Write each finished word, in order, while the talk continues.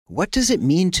What does it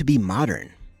mean to be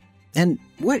modern? And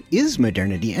what is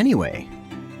modernity anyway?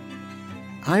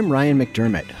 I'm Ryan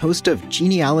McDermott, host of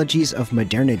Genealogies of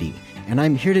Modernity, and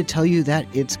I'm here to tell you that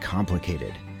it's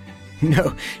complicated.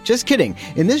 No, just kidding.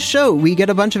 In this show, we get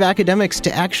a bunch of academics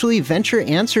to actually venture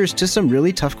answers to some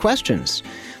really tough questions.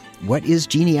 What is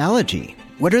genealogy?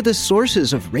 What are the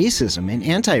sources of racism and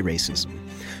anti-racism?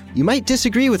 You might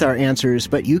disagree with our answers,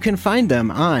 but you can find them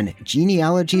on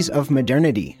Genealogies of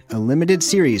Modernity, a limited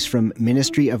series from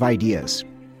Ministry of Ideas.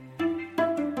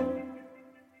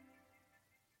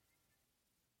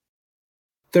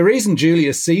 The reason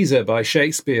Julius Caesar by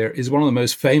Shakespeare is one of the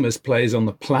most famous plays on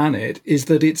the planet is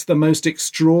that it's the most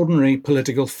extraordinary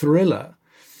political thriller.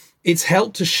 It's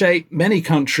helped to shape many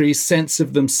countries' sense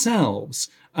of themselves,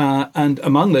 and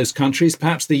among those countries,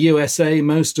 perhaps the USA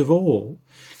most of all.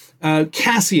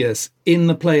 Cassius, in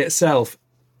the play itself,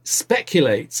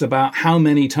 speculates about how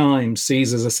many times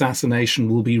Caesar's assassination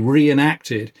will be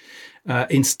reenacted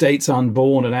in states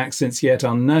unborn and accents yet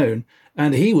unknown,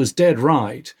 and he was dead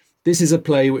right. This is a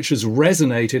play which has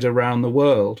resonated around the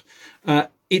world.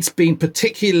 It's been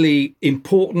particularly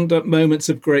important at moments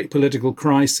of great political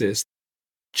crisis.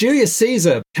 Julius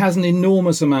Caesar has an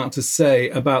enormous amount to say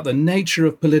about the nature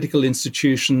of political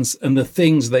institutions and the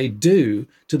things they do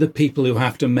to the people who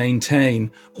have to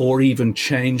maintain or even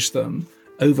change them,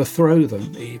 overthrow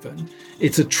them even.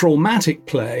 It's a traumatic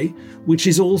play, which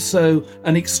is also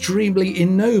an extremely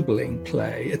ennobling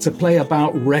play. It's a play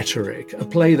about rhetoric, a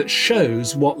play that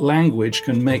shows what language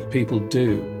can make people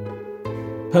do.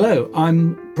 Hello,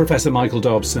 I'm Professor Michael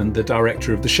Dobson, the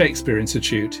director of the Shakespeare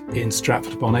Institute in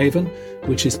Stratford-upon-Avon,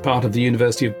 which is part of the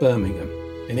University of Birmingham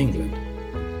in England.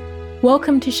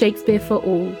 Welcome to Shakespeare for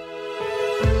All.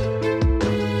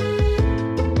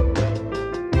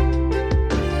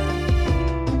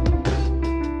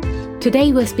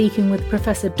 Today we're speaking with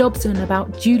Professor Dobson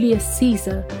about Julius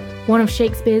Caesar, one of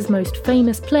Shakespeare's most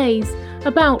famous plays,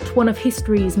 about one of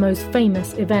history's most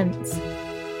famous events.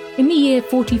 In the year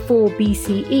 44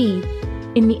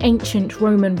 BCE, in the ancient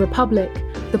Roman Republic,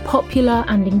 the popular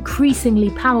and increasingly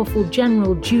powerful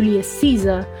general Julius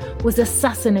Caesar was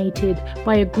assassinated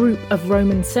by a group of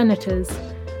Roman senators,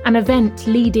 an event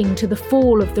leading to the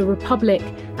fall of the Republic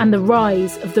and the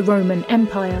rise of the Roman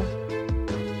Empire.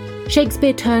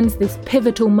 Shakespeare turns this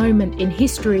pivotal moment in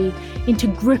history into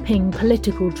gripping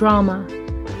political drama.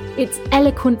 Its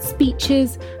eloquent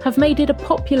speeches have made it a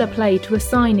popular play to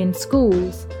assign in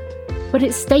schools, but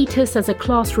its status as a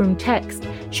classroom text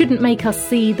shouldn't make us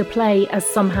see the play as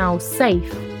somehow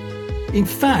safe. In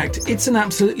fact, it's an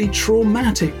absolutely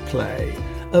traumatic play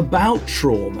about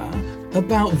trauma,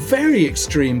 about very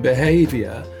extreme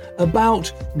behaviour,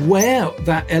 about where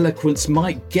that eloquence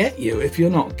might get you if you're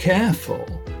not careful.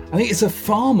 I think it's a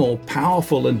far more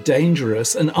powerful and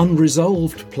dangerous and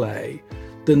unresolved play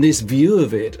than this view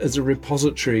of it as a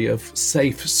repository of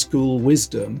safe school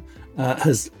wisdom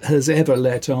has ever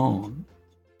let on.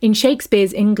 In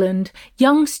Shakespeare's England,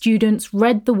 young students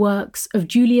read the works of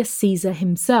Julius Caesar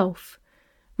himself.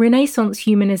 Renaissance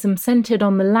humanism centred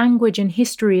on the language and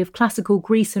history of classical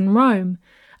Greece and Rome,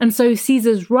 and so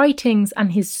Caesar's writings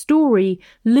and his story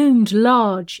loomed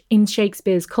large in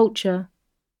Shakespeare's culture.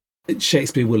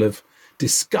 Shakespeare will have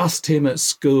discussed him at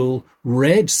school,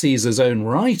 read Caesar's own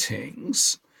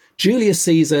writings. Julius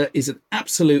Caesar is an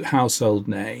absolute household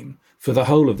name for the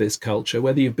whole of this culture,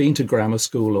 whether you've been to grammar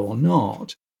school or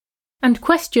not. And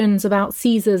questions about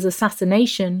Caesar's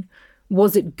assassination,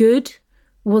 was it good?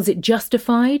 Was it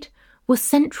justified? Were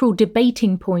central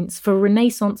debating points for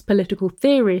Renaissance political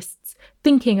theorists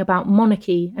thinking about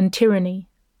monarchy and tyranny.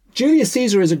 Julius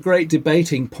Caesar is a great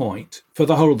debating point for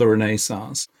the whole of the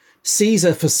Renaissance.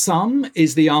 Caesar, for some,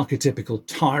 is the archetypical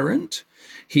tyrant.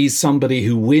 He's somebody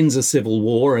who wins a civil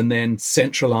war and then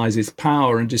centralizes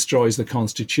power and destroys the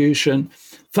constitution.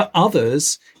 For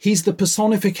others, he's the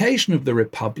personification of the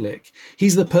Republic.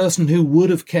 He's the person who would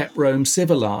have kept Rome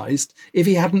civilized if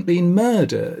he hadn't been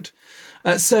murdered.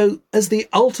 So as the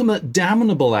ultimate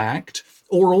damnable act,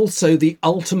 or also the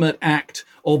ultimate act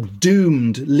of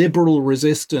doomed liberal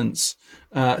resistance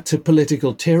to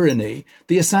political tyranny,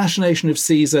 the assassination of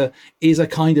Caesar is a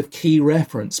kind of key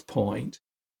reference point.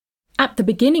 At the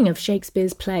beginning of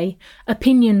Shakespeare's play,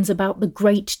 opinions about the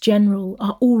great general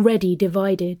are already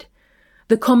divided.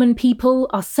 The common people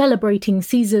are celebrating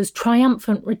Caesar's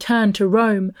triumphant return to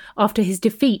Rome after his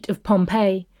defeat of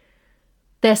Pompey.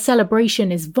 Their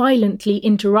celebration is violently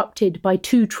interrupted by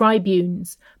two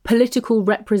tribunes, political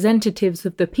representatives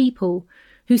of the people,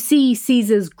 who see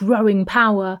Caesar's growing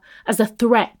power as a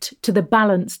threat to the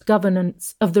balanced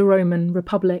governance of the Roman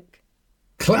Republic.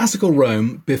 Classical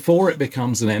Rome, before it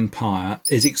becomes an empire,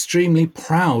 is extremely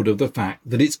proud of the fact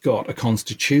that it's got a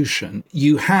constitution.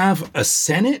 You have a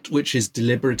Senate, which is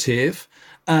deliberative,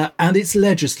 and it's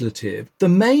legislative. The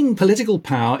main political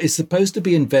power is supposed to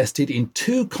be invested in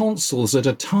 2 consuls at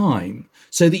a time,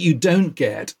 so that you don't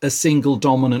get a single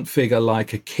dominant figure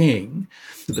like a king.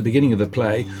 At the beginning of the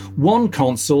play, one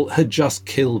consul had just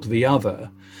killed the other.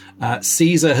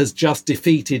 Caesar has just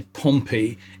defeated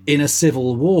Pompey in a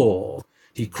civil war.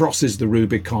 He crosses the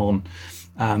Rubicon.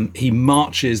 He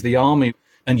marches the army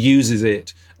and uses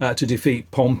it to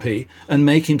defeat Pompey and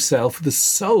make himself the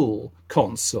sole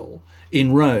consul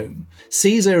in Rome.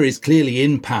 Caesar is clearly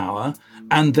in power,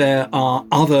 and there are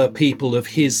other people of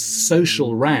his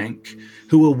social rank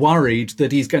who are worried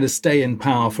that he's going to stay in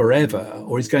power forever,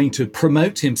 or he's going to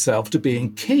promote himself to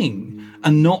being king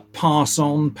and not pass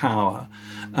on power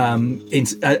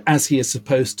as he is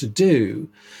supposed to do.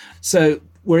 So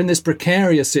we're in this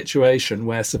precarious situation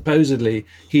where supposedly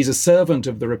he's a servant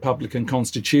of the Republican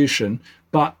Constitution,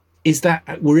 but is that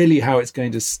really how it's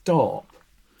going to stop?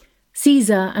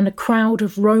 Caesar and a crowd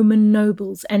of Roman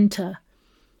nobles enter.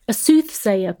 A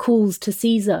soothsayer calls to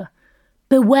Caesar,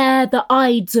 "Beware the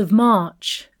Ides of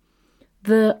March."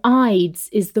 The Ides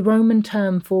is the Roman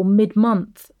term for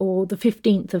mid-month, or the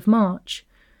 15th of March.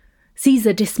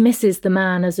 Caesar dismisses the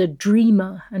man as a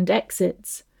dreamer and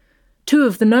exits. 2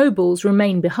 of the nobles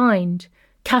remain behind,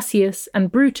 Cassius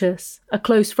and Brutus, a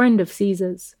close friend of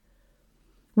Caesar's.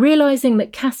 Realizing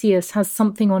that Cassius has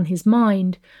something on his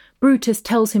mind, Brutus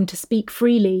tells him to speak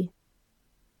freely.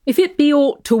 "If it be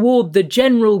aught toward the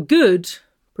general good,"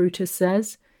 Brutus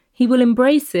says, "he will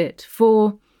embrace it,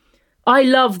 for I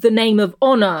love the name of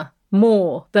honour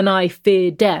more than I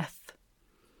fear death."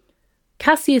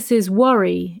 Cassius's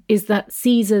worry is that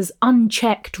Caesar's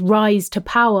unchecked rise to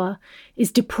power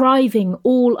is depriving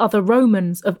all other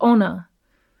Romans of honour.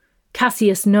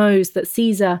 Cassius knows that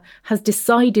Caesar has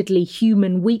decidedly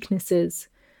human weaknesses,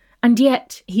 and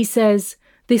yet, he says,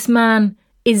 this man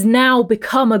is now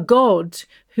become a god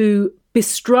who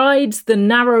bestrides the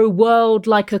narrow world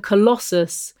like a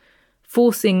colossus,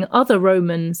 forcing other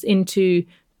Romans into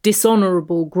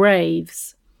dishonourable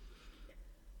graves.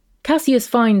 Cassius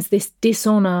finds this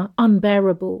dishonour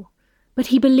unbearable, but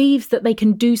he believes that they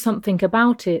can do something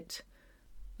about it.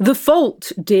 "The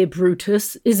fault, dear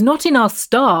Brutus, is not in our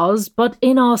stars, but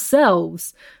in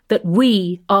ourselves, that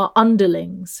we are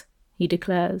underlings," he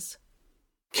declares.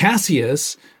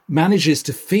 Cassius manages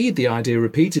to feed the idea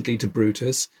repeatedly to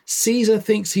Brutus. Caesar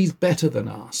thinks he's better than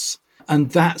us. And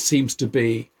that seems to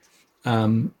be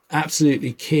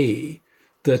absolutely key,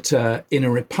 that in a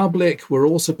republic, we're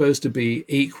all supposed to be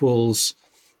equals.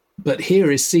 But here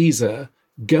is Caesar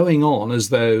going on as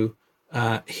though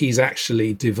he's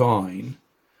actually divine,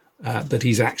 that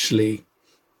he's actually,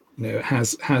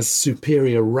 has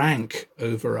superior rank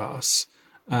over us.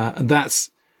 And that's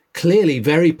clearly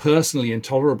very personally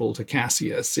intolerable to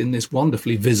Cassius in this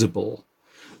wonderfully visible,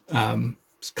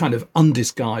 kind of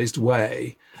undisguised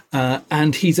way.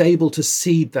 And he's able to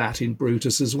seed that in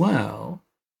Brutus as well.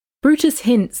 Brutus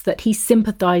hints that he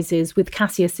sympathises with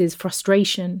Cassius's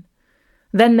frustration.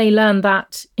 Then they learn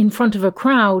that, in front of a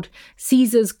crowd,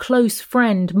 Caesar's close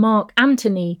friend Mark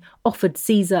Antony offered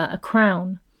Caesar a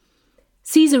crown.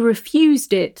 Caesar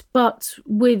refused it, but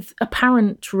with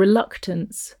apparent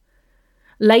reluctance.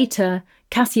 Later,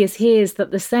 Cassius hears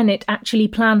that the Senate actually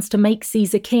plans to make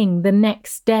Caesar king the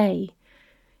next day.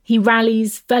 He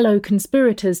rallies fellow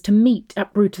conspirators to meet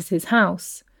at Brutus's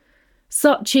house.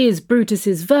 Such is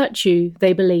Brutus's virtue,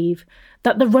 they believe,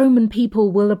 that the Roman people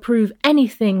will approve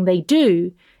anything they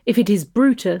do if it is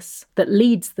Brutus that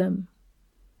leads them.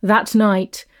 That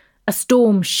night, a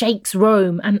storm shakes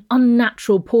Rome and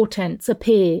unnatural portents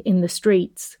appear in the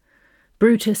streets.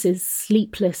 Brutus is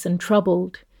sleepless and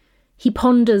troubled. He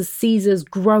ponders Caesar's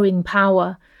growing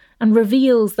power and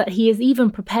reveals that he is even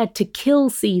prepared to kill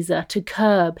Caesar to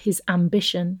curb his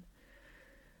ambition.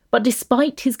 But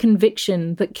despite his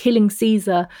conviction that killing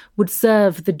Caesar would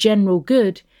serve the general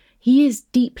good, he is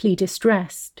deeply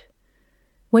distressed.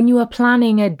 "When you are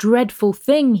planning a dreadful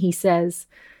thing," he says,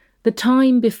 "the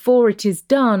time before it is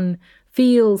done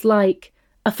feels like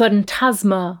a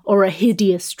phantasma or a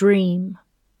hideous dream."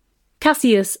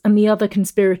 Cassius and the other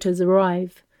conspirators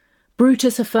arrive.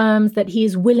 Brutus affirms that he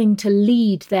is willing to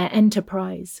lead their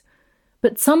enterprise,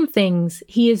 but some things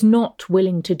he is not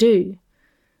willing to do.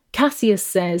 Cassius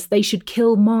says they should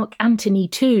kill Mark Antony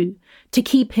too, to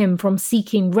keep him from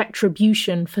seeking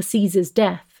retribution for Caesar's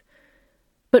death.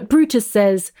 But Brutus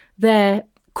says their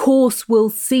course will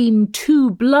seem too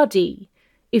bloody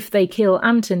if they kill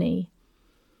Antony.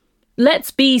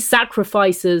 "Let's be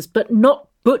sacrificers, but not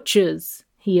butchers,"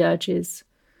 he urges.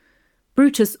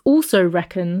 Brutus also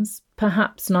reckons,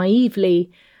 perhaps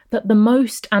naively, that the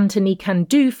most Antony can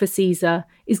do for Caesar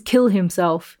is kill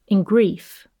himself in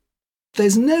grief.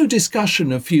 There's no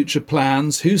discussion of future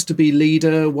plans, who's to be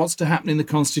leader, what's to happen in the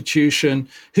constitution,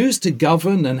 who's to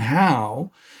govern and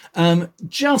how.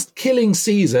 Just killing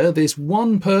Caesar, this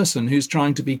one person who's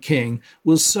trying to be king,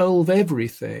 will solve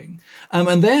everything.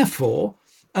 And therefore,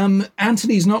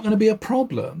 Antony's not going to be a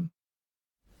problem.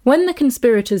 When the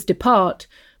conspirators depart,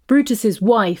 Brutus's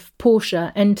wife,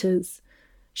 Portia, enters.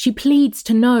 She pleads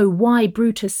to know why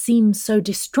Brutus seems so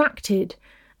distracted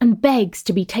and begs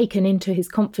to be taken into his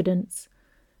confidence.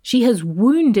 She has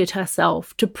wounded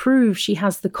herself to prove she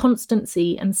has the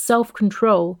constancy and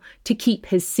self-control to keep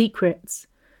his secrets.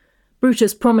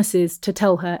 Brutus promises to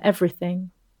tell her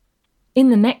everything. In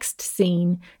the next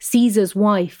scene, Caesar's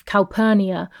wife,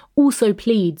 Calpurnia, also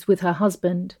pleads with her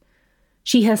husband.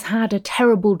 She has had a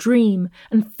terrible dream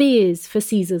and fears for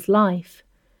Caesar's life.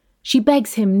 She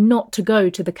begs him not to go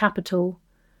to the capital.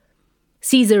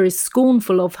 Caesar is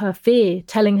scornful of her fear,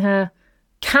 telling her,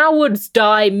 "Cowards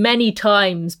die many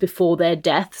times before their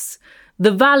deaths.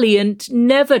 The valiant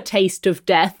never taste of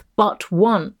death but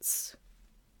once."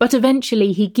 But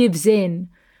eventually he gives in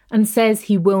and says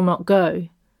he will not go.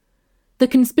 The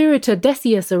conspirator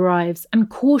Decius arrives and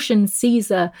cautions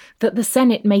Caesar that the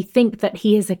Senate may think that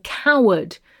he is a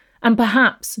coward and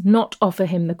perhaps not offer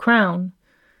him the crown.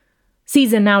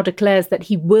 Caesar now declares that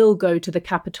he will go to the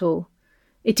capital.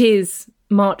 It is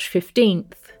March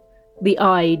 15th, the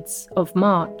Ides of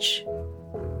March.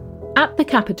 At the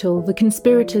capital, the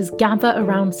conspirators gather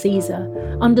around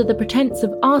Caesar under the pretense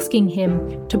of asking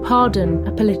him to pardon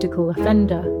a political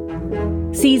offender.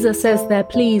 Caesar says their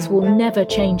pleas will never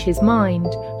change his mind,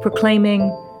 proclaiming,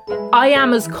 "I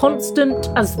am as constant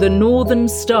as the northern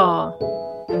star."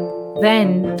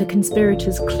 Then the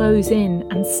conspirators close in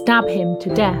and stab him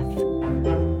to death.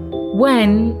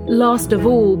 When, last of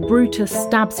all, Brutus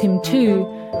stabs him too,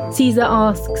 Caesar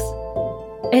asks,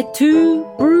 "Et tu,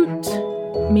 Brut?"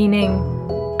 meaning,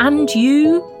 "And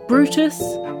you, Brutus?"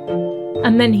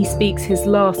 And then he speaks his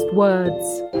last words,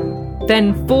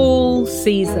 "Then fall,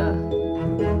 Caesar."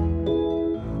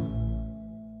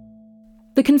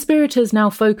 The conspirators now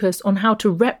focus on how to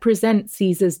represent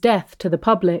Caesar's death to the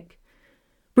public.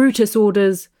 Brutus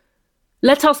orders,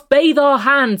 "Let us bathe our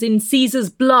hands in Caesar's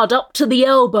blood up to the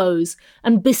elbows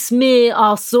and besmear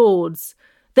our swords.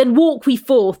 Then walk we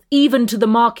forth even to the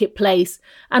marketplace,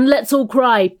 and let's all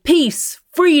cry, 'Peace,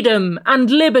 freedom, and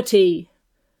liberty.'"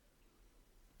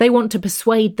 They want to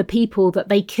persuade the people that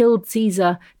they killed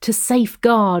Caesar to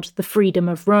safeguard the freedom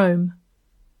of Rome.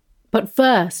 But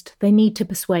first, they need to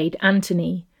persuade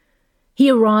Antony. He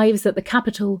arrives at the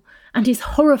capital and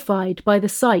is horrified by the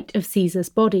sight of Caesar's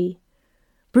body.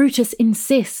 Brutus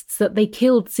insists that they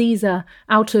killed Caesar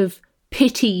out of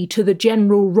pity to the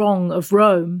general wrong of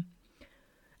Rome.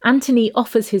 Antony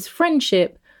offers his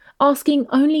friendship, asking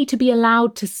only to be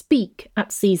allowed to speak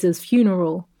at Caesar's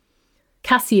funeral.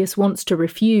 Cassius wants to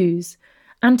refuse.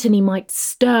 Antony might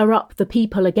stir up the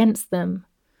people against them.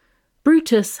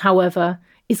 Brutus, however,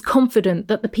 is confident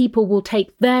that the people will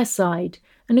take their side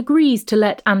and agrees to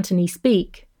let Antony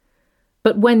speak.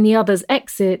 But when the others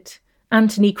exit,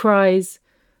 Antony cries,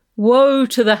 "Woe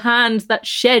to the hand that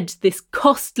shed this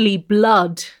costly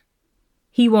blood!"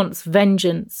 He wants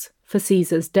vengeance for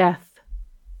Caesar's death.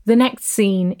 The next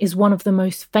scene is one of the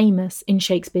most famous in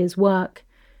Shakespeare's work.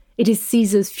 It is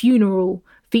Caesar's funeral,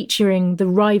 featuring the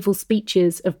rival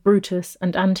speeches of Brutus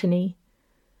and Antony.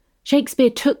 Shakespeare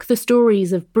took the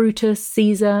stories of Brutus,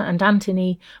 Caesar, and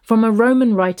Antony from a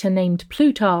Roman writer named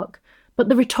Plutarch, but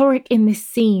the rhetoric in this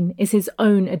scene is his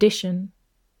own addition.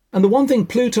 And the one thing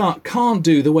Plutarch can't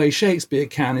do the way Shakespeare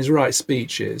can is write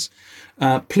speeches.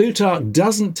 Plutarch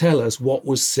doesn't tell us what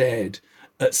was said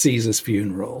at Caesar's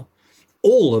funeral.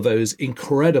 All of those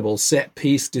incredible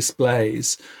set-piece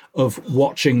displays of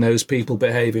watching those people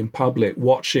behave in public,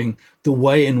 watching the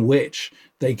way in which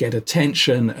they get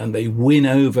attention and they win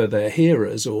over their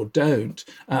hearers or don't,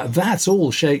 that's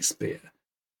all Shakespeare.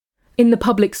 In the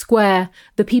public square,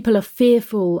 the people are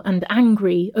fearful and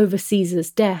angry over Caesar's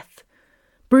death.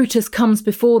 Brutus comes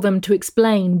before them to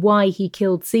explain why he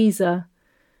killed Caesar.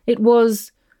 It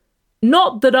was,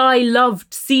 "Not that I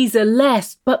loved Caesar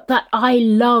less, but that I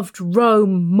loved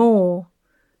Rome more,"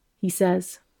 he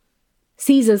says.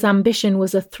 Caesar's ambition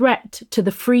was a threat to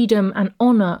the freedom and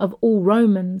honour of all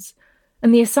Romans,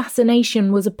 and the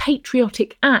assassination was a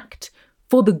patriotic act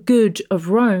for the good of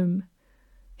Rome.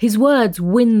 His words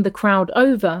win the crowd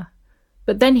over,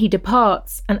 but then he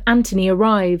departs and Antony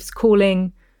arrives,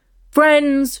 calling,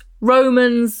 "Friends,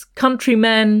 Romans,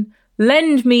 countrymen,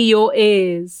 Lend me your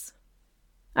ears."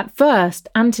 At first,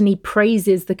 Antony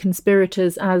praises the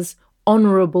conspirators as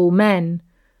honourable men,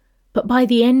 but by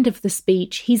the end of the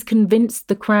speech, he's convinced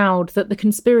the crowd that the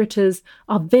conspirators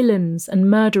are villains and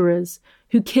murderers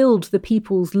who killed the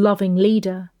people's loving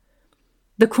leader.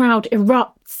 The crowd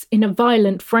erupts in a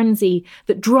violent frenzy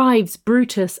that drives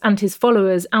Brutus and his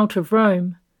followers out of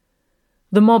Rome.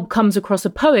 The mob comes across a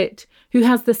poet who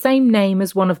has the same name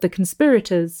as one of the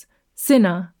conspirators,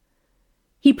 Cinna.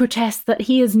 He protests that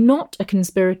he is not a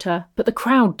conspirator, but the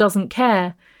crowd doesn't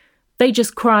care. They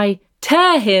just cry,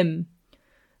 "Tear him!"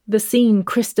 The scene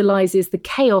crystallises the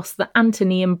chaos that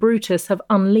Antony and Brutus have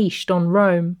unleashed on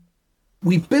Rome.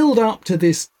 We build up to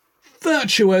this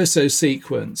virtuoso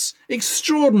sequence,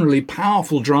 extraordinarily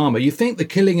powerful drama. You think the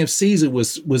killing of Caesar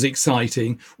was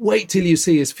exciting. Wait till you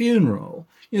see his funeral.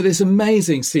 This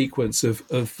amazing sequence of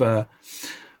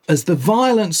as the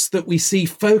violence that we see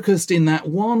focused in that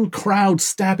one crowd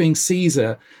stabbing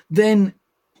Caesar then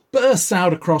bursts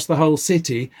out across the whole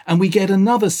city, and we get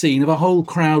another scene of a whole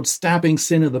crowd stabbing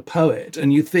Cinna the poet.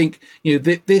 And you think,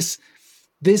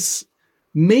 this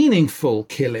meaningful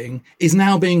killing is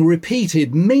now being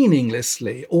repeated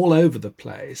meaninglessly all over the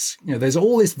place. There's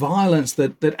all this violence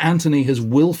that Antony has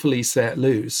willfully set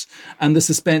loose, and the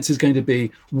suspense is going to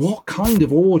be, what kind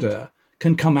of order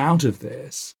can come out of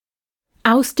this?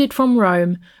 Ousted from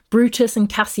Rome, Brutus and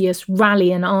Cassius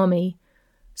rally an army.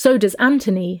 So does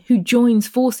Antony, who joins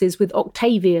forces with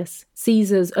Octavius,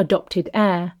 Caesar's adopted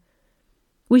heir.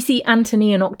 We see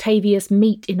Antony and Octavius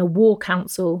meet in a war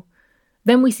council.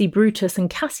 Then we see Brutus and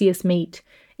Cassius meet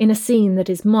in a scene that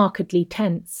is markedly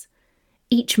tense.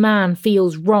 Each man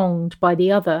feels wronged by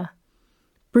the other.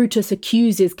 Brutus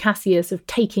accuses Cassius of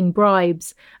taking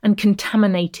bribes and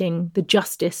contaminating the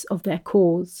justice of their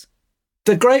cause.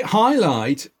 The great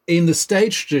highlight in the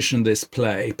stage tradition of this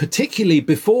play, particularly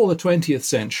before the 20th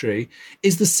century,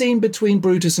 is the scene between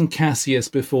Brutus and Cassius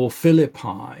before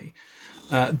Philippi.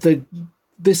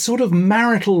 This sort of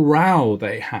marital row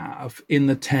they have in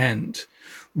the tent,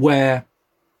 where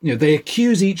they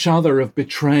accuse each other of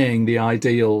betraying the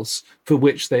ideals for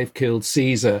which they've killed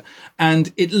Caesar.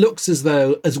 And it looks as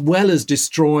though, as well as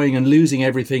destroying and losing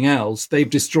everything else, they've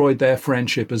destroyed their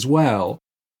friendship as well.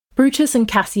 Brutus and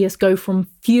Cassius go from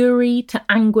fury to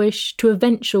anguish to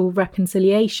eventual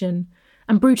reconciliation,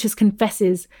 and Brutus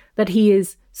confesses that he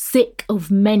is sick of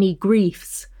many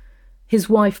griefs. His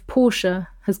wife Portia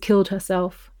has killed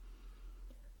herself.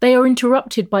 They are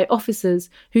interrupted by officers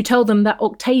who tell them that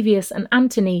Octavius and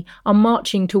Antony are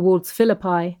marching towards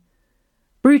Philippi.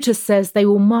 Brutus says they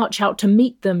will march out to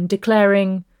meet them,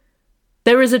 declaring,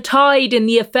 "There is a tide in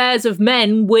the affairs of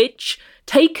men which,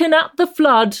 taken at the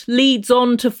flood, leads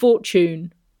on to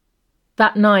fortune."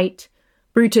 That night,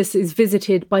 Brutus is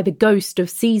visited by the ghost of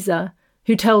Caesar,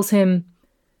 who tells him,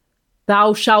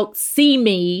 "Thou shalt see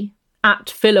me at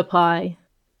Philippi."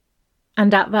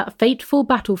 And at that fateful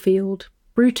battlefield,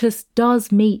 Brutus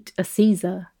does meet a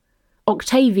Caesar,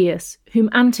 Octavius, whom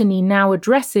Antony now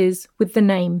addresses with the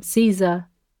name Caesar.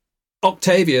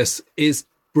 Octavius is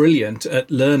brilliant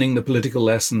at learning the political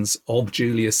lessons of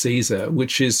Julius Caesar,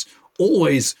 which is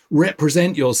always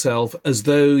represent yourself as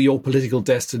though your political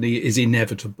destiny is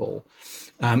inevitable.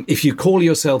 If you call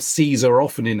yourself Caesar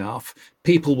often enough,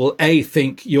 people will A,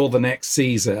 think you're the next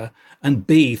Caesar, and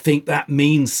B, think that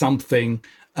means something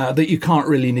that you can't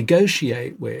really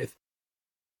negotiate with.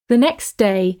 The next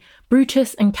day,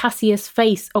 Brutus and Cassius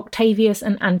face Octavius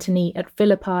and Antony at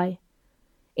Philippi.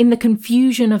 In the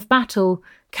confusion of battle,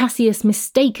 Cassius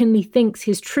mistakenly thinks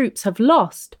his troops have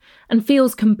lost and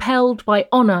feels compelled by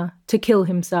honour to kill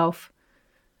himself.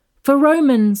 For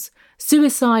Romans,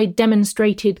 suicide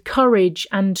demonstrated courage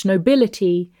and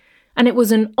nobility, and it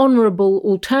was an honourable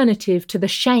alternative to the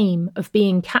shame of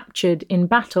being captured in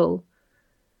battle.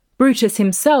 Brutus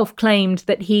himself claimed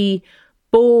that he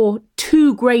bore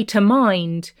too great a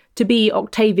mind to be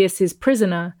Octavius's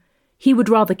prisoner. He would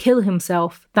rather kill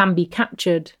himself than be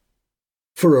captured.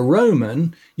 For a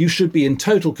Roman, you should be in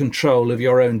total control of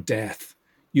your own death.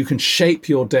 You can shape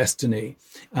your destiny.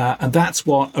 And that's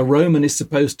what a Roman is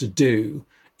supposed to do.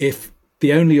 If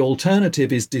the only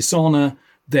alternative is dishonour,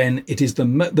 then it is the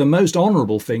most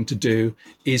honourable thing to do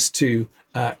is to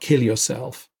kill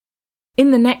yourself.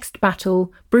 In the next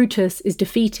battle, Brutus is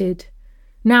defeated.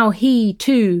 Now he,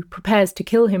 too, prepares to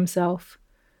kill himself.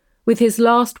 With his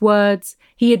last words,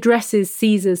 he addresses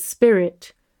Caesar's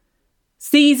spirit.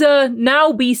 "Caesar,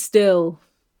 now be still.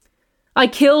 I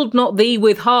killed not thee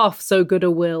with half so good a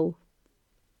will."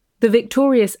 The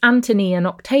victorious Antony and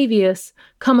Octavius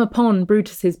come upon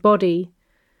Brutus's body.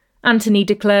 Antony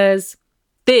declares,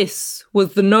 "This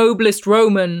was the noblest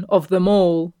Roman of them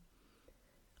all."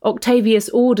 Octavius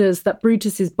orders that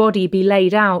Brutus's body be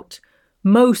laid out,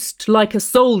 most like a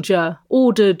soldier,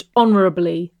 ordered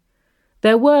honourably.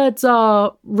 Their words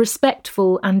are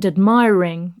respectful and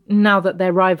admiring, now that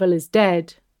their rival is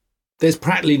dead. There's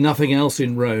practically nothing else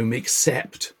in Rome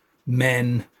except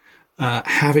men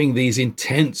having these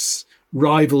intense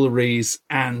rivalries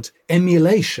and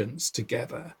emulations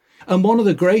together. And one of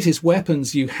the greatest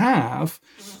weapons you have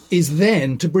is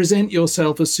then to present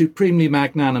yourself as supremely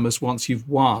magnanimous once you've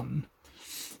won.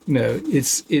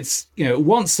 It's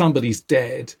once somebody's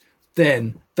dead,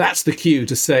 then that's the cue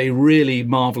to say really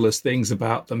marvelous things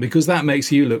about them, because that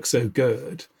makes you look so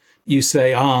good. You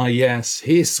say, yes,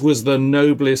 his was the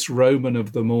noblest Roman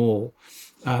of them all.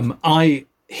 I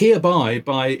hereby,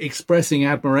 by expressing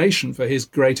admiration for his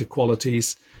greater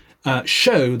qualities,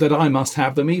 show that I must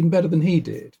have them even better than he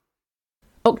did.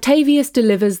 Octavius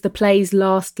delivers the play's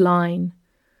last line.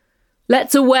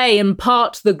 "Let's away and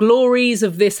part the glories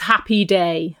of this happy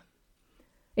day."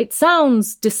 It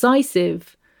sounds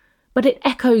decisive, but it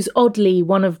echoes oddly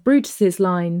one of Brutus's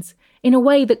lines in a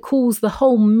way that calls the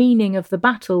whole meaning of the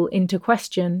battle into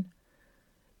question.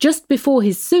 Just before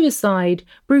his suicide,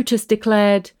 Brutus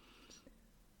declared,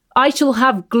 "I shall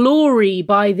have glory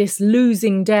by this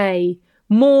losing day,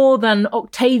 more than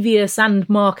Octavius and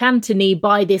Mark Antony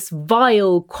by this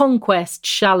vile conquest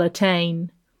shall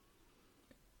attain."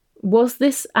 Was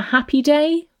this a happy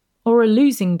day or a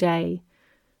losing day?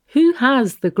 Who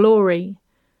has the glory?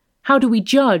 How do we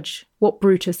judge what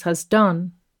Brutus has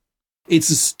done? It's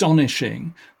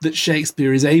astonishing that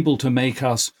Shakespeare is able to make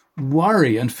us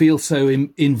worry and feel so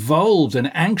involved and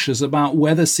anxious about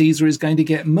whether Caesar is going to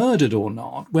get murdered or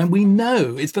not, when we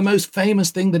know it's the most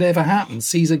famous thing that ever happened.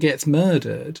 Caesar gets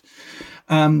murdered.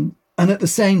 And at the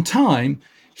same time,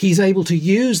 he's able to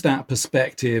use that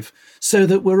perspective so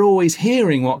that we're always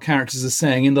hearing what characters are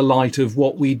saying in the light of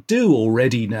what we do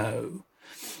already know.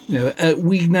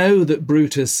 We know that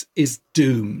Brutus is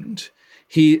doomed.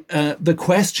 The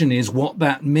question is what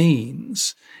that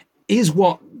means. Is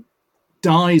what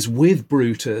dies with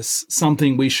Brutus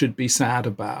something we should be sad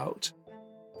about?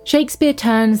 Shakespeare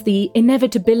turns the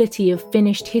inevitability of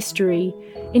finished history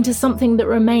into something that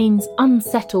remains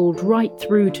unsettled right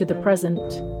through to the present.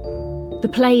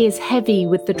 The play is heavy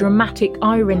with the dramatic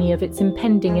irony of its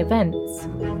impending events.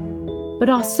 But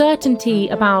our certainty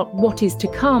about what is to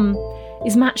come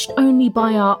is matched only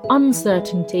by our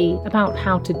uncertainty about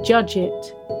how to judge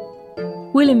it.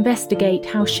 We'll investigate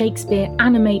how Shakespeare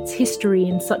animates history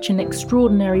in such an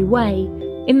extraordinary way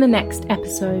in the next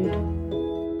episode.